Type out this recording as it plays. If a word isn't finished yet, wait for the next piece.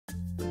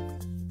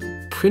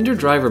Printer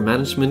driver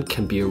management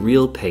can be a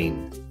real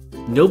pain.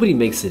 Nobody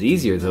makes it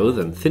easier though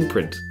than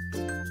ThinPrint.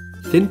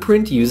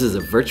 ThinPrint uses a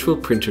virtual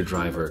printer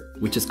driver,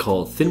 which is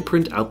called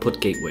ThinPrint Output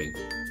Gateway.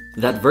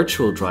 That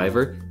virtual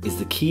driver is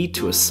the key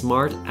to a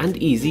smart and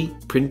easy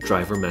print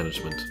driver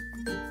management.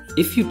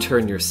 If you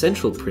turn your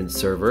central print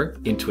server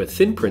into a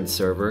ThinPrint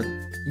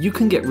server, you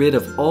can get rid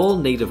of all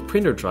native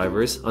printer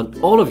drivers on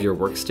all of your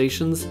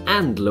workstations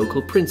and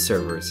local print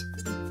servers.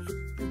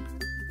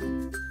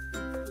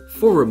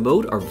 For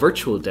remote or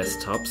virtual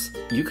desktops,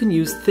 you can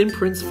use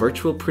ThinPrint's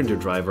virtual printer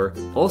driver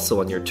also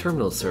on your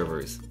terminal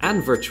servers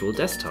and virtual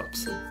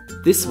desktops.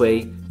 This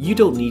way, you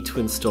don't need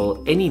to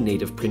install any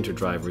native printer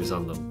drivers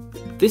on them.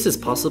 This is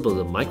possible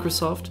in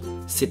Microsoft,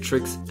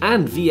 Citrix,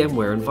 and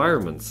VMware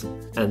environments,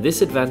 and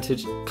this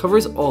advantage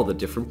covers all the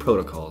different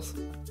protocols.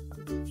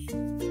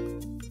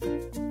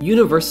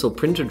 Universal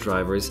printer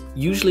drivers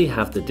usually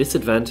have the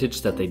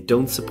disadvantage that they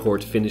don't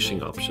support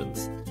finishing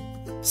options,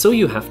 so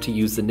you have to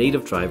use the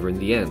native driver in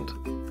the end.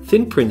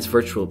 ThinPrint's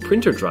virtual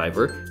printer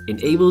driver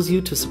enables you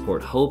to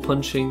support hole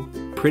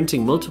punching,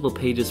 printing multiple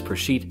pages per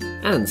sheet,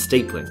 and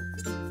stapling.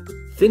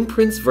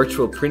 ThinPrint's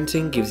virtual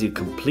printing gives you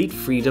complete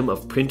freedom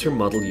of printer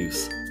model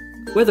use.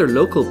 Whether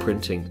local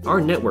printing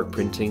or network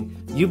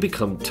printing, you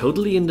become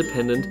totally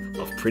independent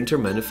of printer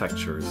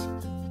manufacturers.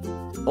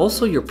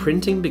 Also, your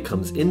printing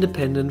becomes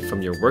independent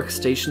from your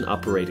workstation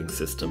operating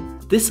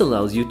system. This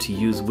allows you to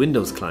use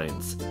Windows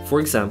clients, for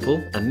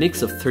example, a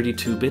mix of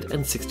 32-bit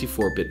and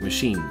 64-bit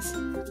machines.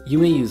 You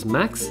may use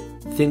Macs,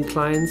 thin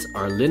clients,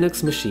 or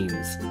Linux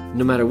machines.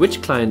 No matter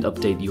which client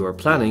update you are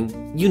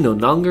planning, you no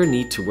longer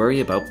need to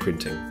worry about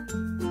printing.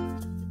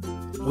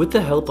 With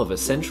the help of a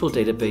central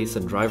database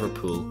and driver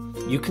pool,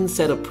 you can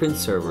set up print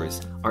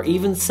servers or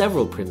even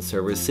several print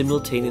servers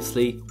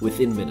simultaneously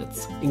within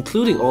minutes,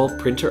 including all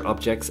printer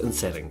objects and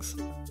settings.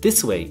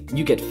 This way,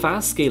 you get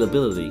fast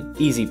scalability,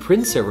 easy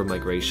print server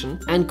migration,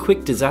 and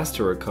quick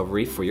disaster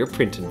recovery for your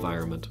print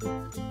environment.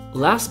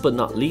 Last but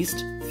not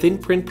least,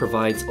 ThinPrint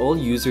provides all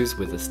users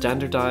with a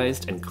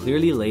standardized and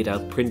clearly laid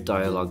out print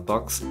dialog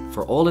box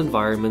for all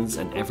environments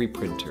and every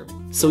printer.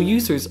 So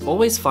users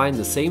always find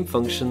the same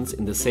functions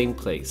in the same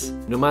place,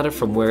 no matter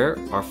from where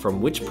or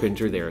from which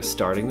printer they are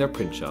starting their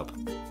print job.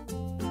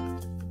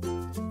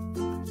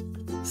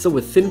 So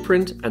with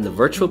ThinPrint and the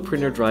virtual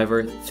printer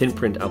driver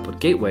ThinPrint Output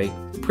Gateway,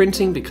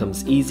 printing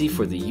becomes easy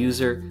for the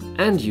user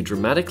and you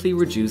dramatically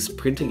reduce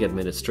printing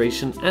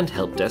administration and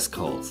help desk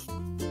calls.